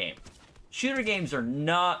shooter game. Shooter games are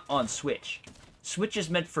not on Switch. Switch is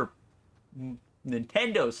meant for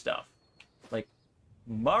Nintendo stuff. Like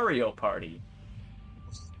Mario Party,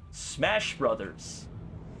 Smash Brothers.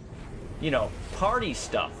 You know, party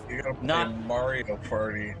stuff. You gotta play not Mario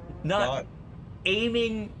Party. Not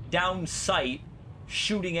aiming down sight,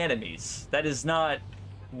 shooting enemies. That is not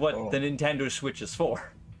what the Nintendo Switch is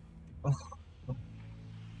for.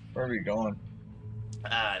 Where are we going?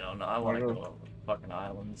 I don't know. I want to go to fucking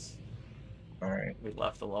islands. Alright. We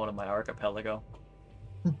left alone in my archipelago.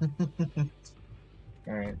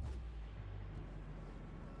 Alright.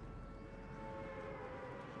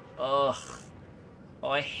 Ugh. Oh,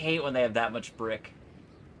 I hate when they have that much brick.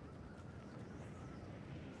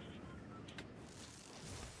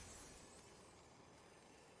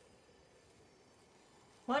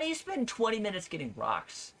 Why do you spend 20 minutes getting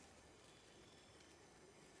rocks?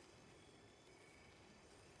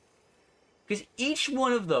 Because each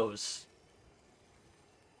one of those...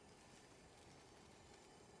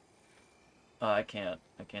 I can't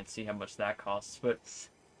see how much that costs, but...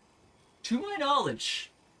 To my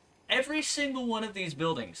knowledge, every single one of these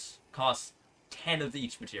buildings costs 10 of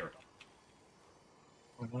each material.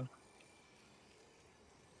 Mm-hmm.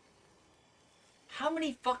 How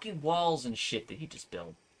many fucking walls and shit did he just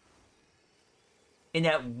build? In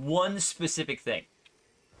that one specific thing.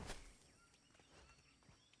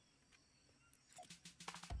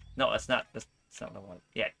 No, that's not what I want.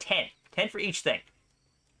 Yeah, 10. 10 for each thing.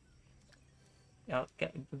 Oh,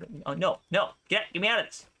 no. Get me out of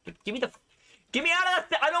this. Get me out of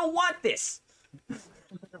I don't want this.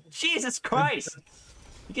 Jesus Christ.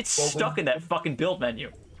 You get stuck in that fucking build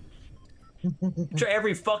menu. Try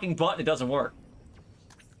every fucking button, it doesn't work.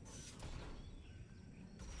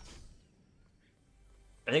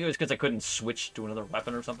 I think it was because I couldn't switch to another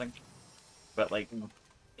weapon or something. But, like,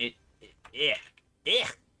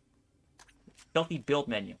 filthy build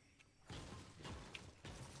menu.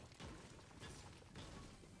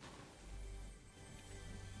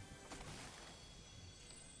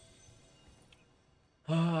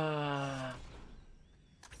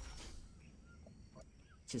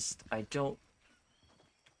 Just, I don't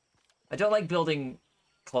like building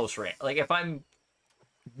close range. Like, if I'm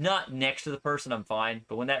not next to the person, I'm fine.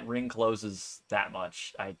 But when that ring closes that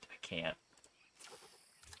much, I can't.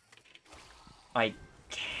 I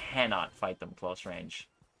cannot fight them close range.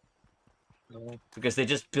 No. Because they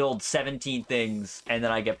just build 17 things, and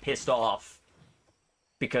then I get pissed off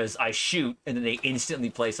because I shoot, and then they instantly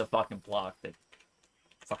place a fucking block that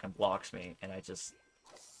fucking blocks me, and I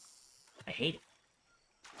hate it.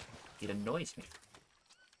 It annoys me.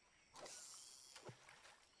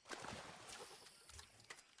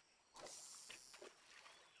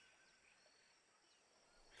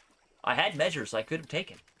 I had measures I could have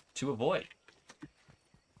taken to avoid.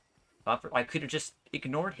 I could have just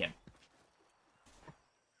ignored him.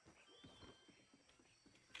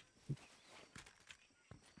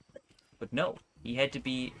 But no, he had to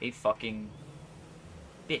be a fucking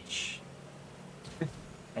bitch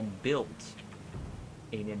and build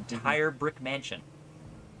an entire brick mansion.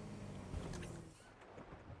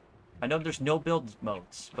 I know there's no build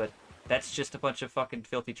modes, but that's just a bunch of fucking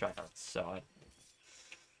filthy tryhards, so I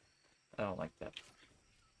don't like that.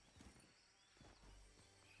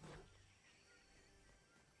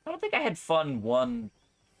 I don't think I had fun one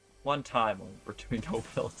time when we're doing no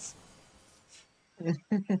builds.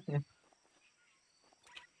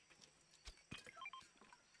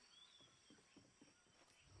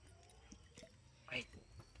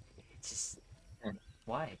 It's just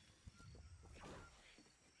why?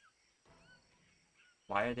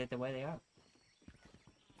 Why are they the way they are?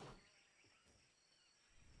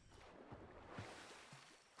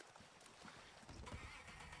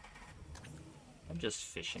 I'm just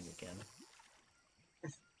fishing again.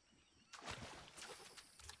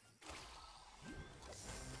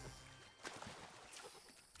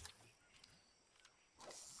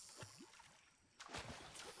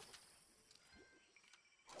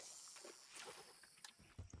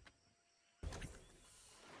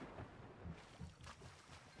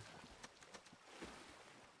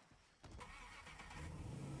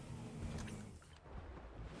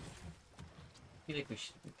 I feel like we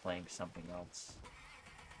should be playing something else.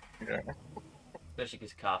 Yeah. Especially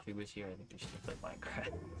because Coffee was here, I think we should play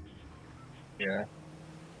Minecraft. Yeah.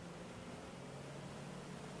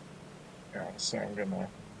 Yeah, so I'm gonna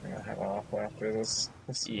head off after this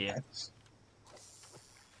Yeah. match.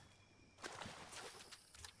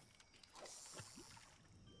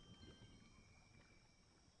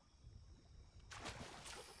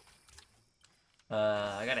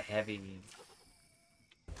 I got a heavy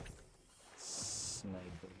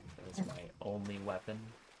sniper. That was my only weapon.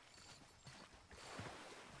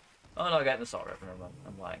 Oh no, I got an assault rifle. Never mind.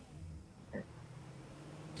 I'm lying. I'm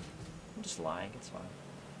just lying. It's fine.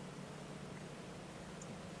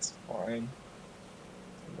 It's fine.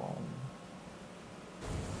 It's long.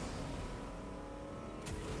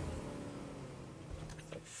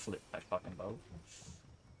 I flip my fucking boat.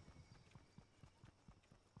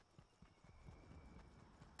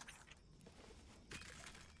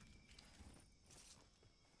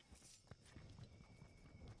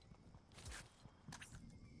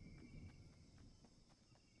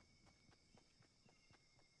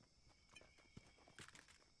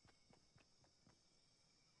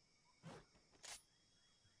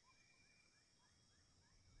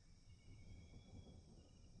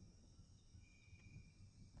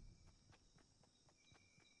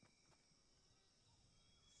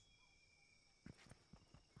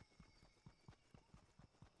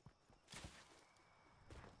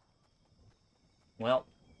 Well,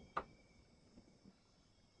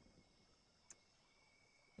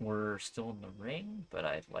 we're still in the ring, but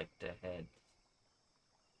I'd like to head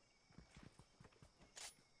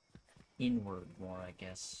inward more, I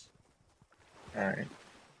guess. Alright.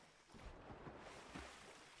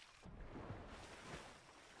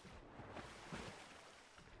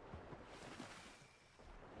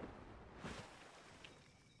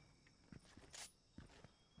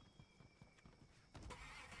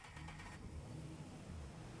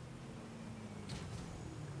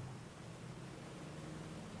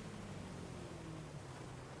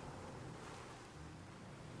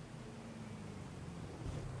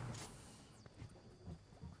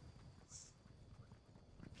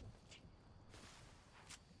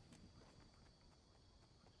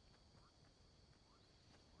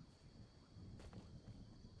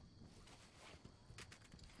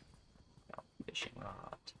 Oh, fishing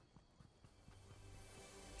rod.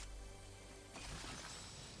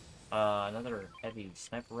 Another heavy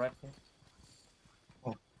sniper rifle.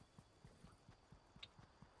 Oh.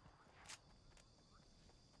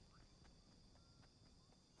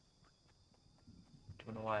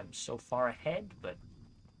 Don't know why I'm so far ahead, but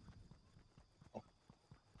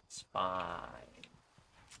it's fine.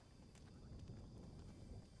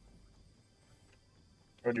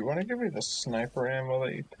 Oh, do you want to give me the sniper ammo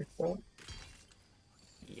that you picked up?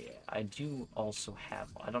 Yeah, I do also have.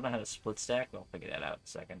 I don't know how to split stack, but I'll figure that out in a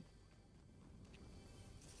second.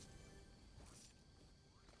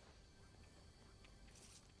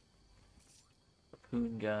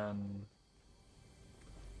 Harpoon gun.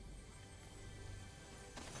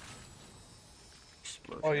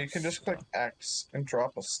 Oh, you can just click X and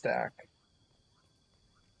drop a stack.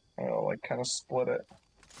 I'll like kind of split it.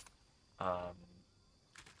 Um,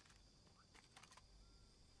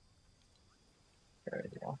 There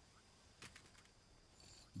you go.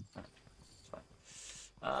 fine.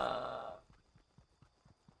 Uh,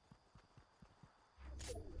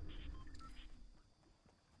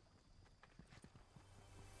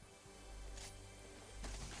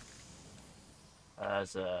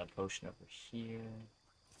 there's a potion over here.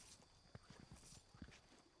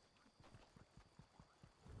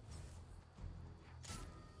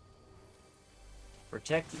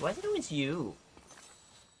 Protect. Why is it always you?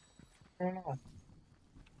 I don't know.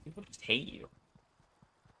 People just hate you.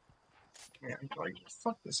 Man, like,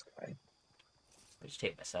 fuck this guy. I just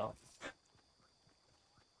hate myself.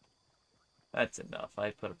 That's enough. I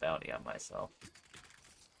put a bounty on myself.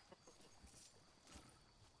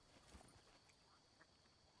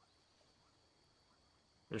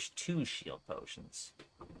 There's 2 shield potions.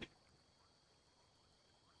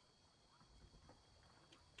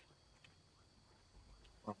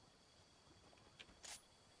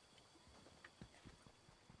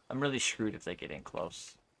 I'm really screwed if they get in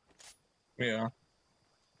close. Yeah.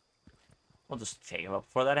 We'll just take them up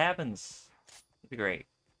before that happens. It'd be great.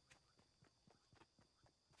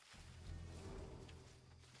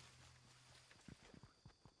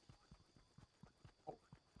 A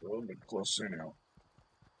little bit closer now.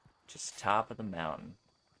 Just top of the mountain.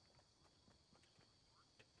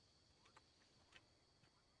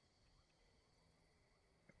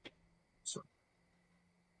 So,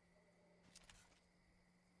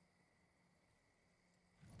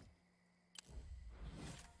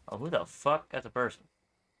 Oh, who the fuck? That's a person.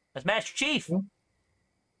 That's Master Chief! oh,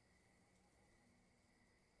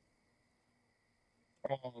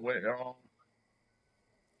 wait, oh.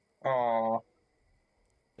 Oh.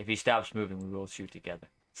 If he stops moving, we will shoot together.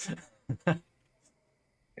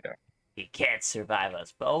 Yeah. He can't survive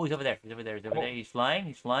us. But oh, he's over there. He's over there. He's over there. He's flying.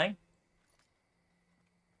 He's flying.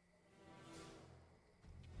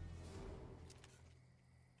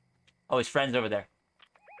 Oh, his friend's over there.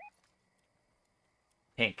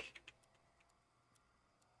 Pink.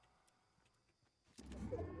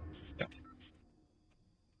 Yeah.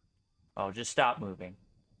 Oh, just stop moving.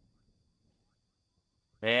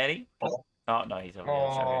 Ready? Oh. Oh, no, he's over there.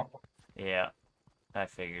 Oh. Yeah, I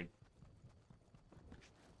figured.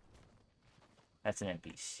 That's an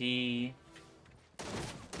NPC.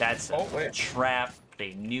 That's a trap.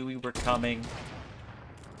 They knew we were coming.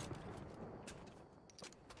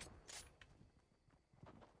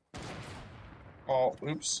 Oh,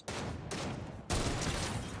 oops.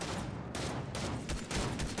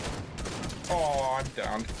 Oh, I'm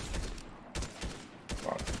down.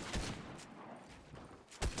 Fuck.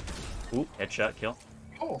 Ooh, headshot kill.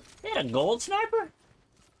 Oh. They had a gold sniper?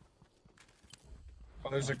 Oh,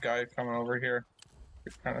 there's a guy coming over here.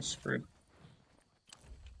 You're kind of screwed.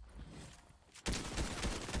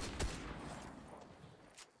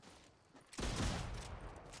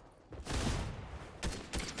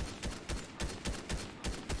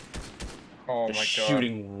 Oh my god.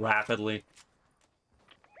 Shooting rapidly.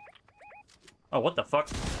 Oh, what the fuck?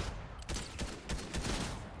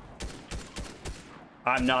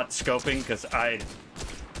 I'm not scoping because I'm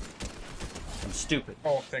stupid.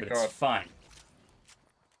 Oh, thank but god. It's fine.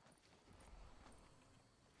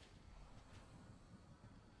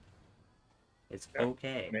 It's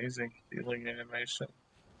okay. Amazing healing animation.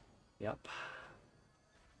 Yep.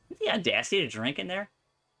 The audacity to drink in there?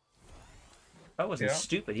 If I wasn't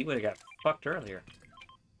stupid, he would have got fucked earlier.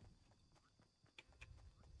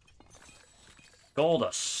 Gold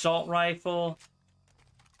assault rifle.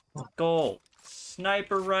 Gold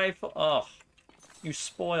sniper rifle. Oh, you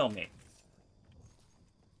spoil me.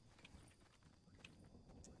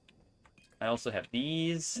 I also have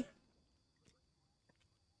these.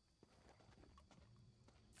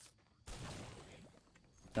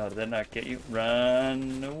 No, did that not get you?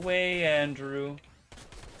 Run away, Andrew.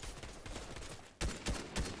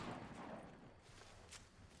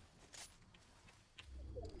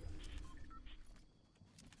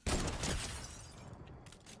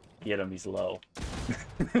 Get him, he's low.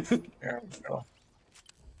 There we go.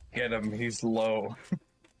 Get him, he's low.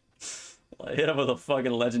 I hit him with a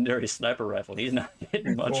fucking legendary sniper rifle. He's not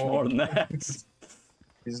hitting much more than that.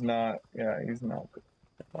 He's not, yeah, he's not.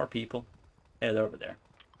 More people. Hey, they're over there.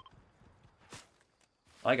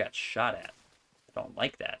 I got shot at. I don't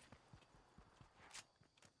like that.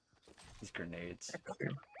 These grenades.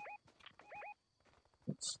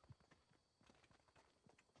 Oops.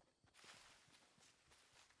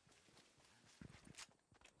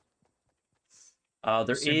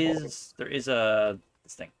 There is a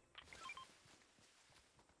this thing.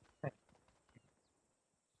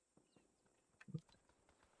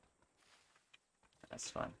 That's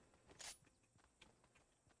fun.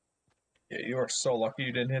 Yeah, you are so lucky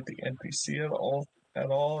you didn't hit the NPC at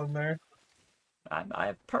all in there. I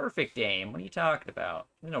have perfect aim. What are you talking about?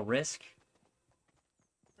 There's no risk.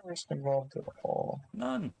 No risk involved at all.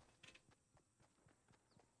 None.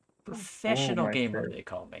 Professional my gamer, favorite. they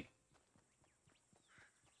call me.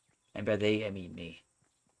 And by they, I mean me.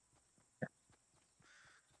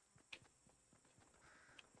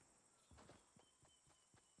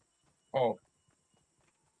 Oh,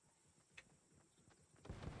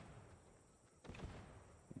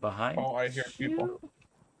 Behind oh, I hear people. you?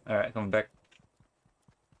 Alright, coming back.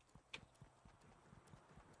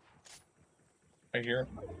 I hear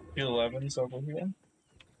P11's over here.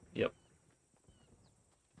 Yep.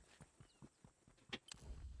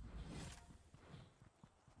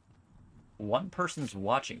 One person's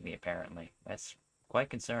watching me, apparently. That's quite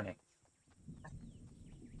concerning.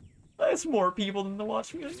 That's more people than to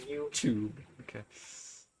watch me on YouTube. Okay.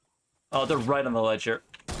 Oh, they're right on the ledge here.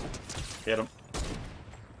 Hit them.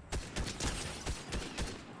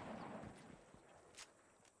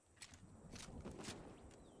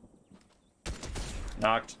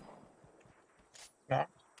 Knocked.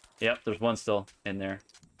 Knocked. Yep, there's one still in there.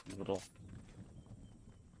 A little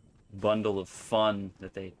bundle of fun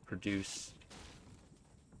that they produce.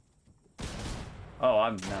 Oh,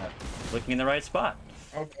 I'm not looking in the right spot.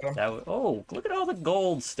 Oh, got him. Oh, look at all the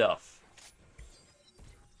gold stuff.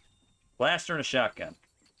 Blaster and a shotgun.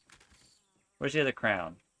 Where's the other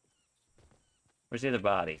crown? Where's the other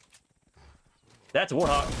body? That's a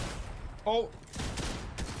warthog. Oh,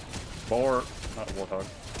 Boar. Not a warthog.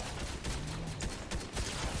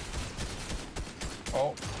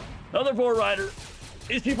 oh, Another boar rider.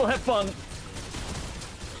 These people have fun.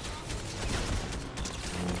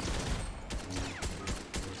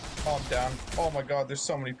 oh, I'm down. Oh my God, there's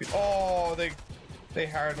so many people. Oh, they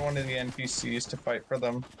hired one of the NPCs to fight for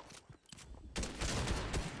them.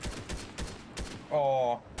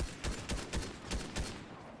 Oh,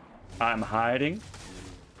 I'm hiding.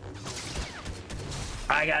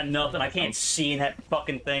 I got nothing. I can't see in that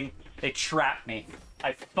fucking thing. They trapped me.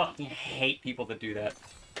 I fucking hate people that do that.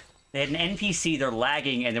 They had an NPC, they're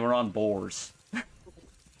lagging, and they were on boars.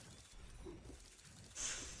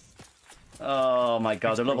 Oh my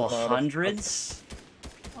god, they're level hundreds?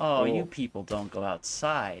 Oh, you people don't go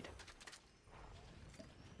outside.